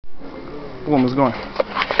Boom, it's going.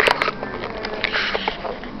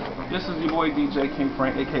 This is your boy DJ King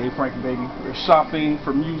Frank, aka Franky Baby. We're shopping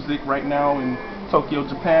for music right now in Tokyo,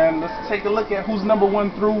 Japan. Let's take a look at who's number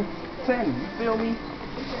 1 through 10. You feel me?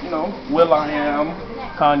 You know, will.i.am,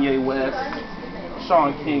 Kanye West,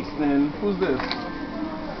 Sean Kingston. Who's this?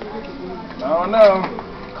 I don't know.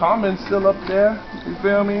 Common's still up there. You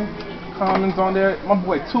feel me? Common's on there. My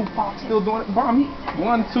boy Tupac still doing it. Bomb,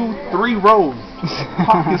 1, 2, 3 rows.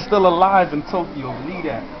 Pac is still alive in Tokyo. Believe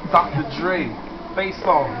that. Dr. Dre, Face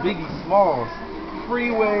Off, Biggie Smalls,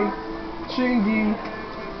 Freeway, Chingy.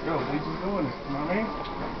 Yo, they just doing it. You know what I mean?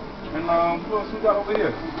 And who else we got over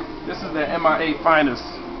here? This is the MIA finest.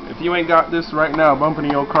 If you ain't got this right now bumping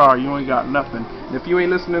in your car, you ain't got nothing. And if you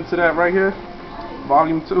ain't listening to that right here,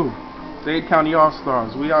 Volume 2, Dade County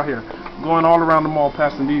All-Stars. We out here going all around the mall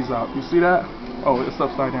passing these out. You see that? Oh, it's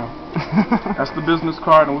upside down. That's the business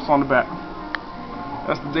card and what's on the back.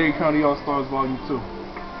 That's the Dade County All-Stars Volume 2.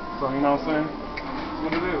 So, you know what I'm saying? That's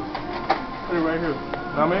what it is. Put it right here.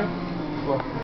 You know what I mean? So,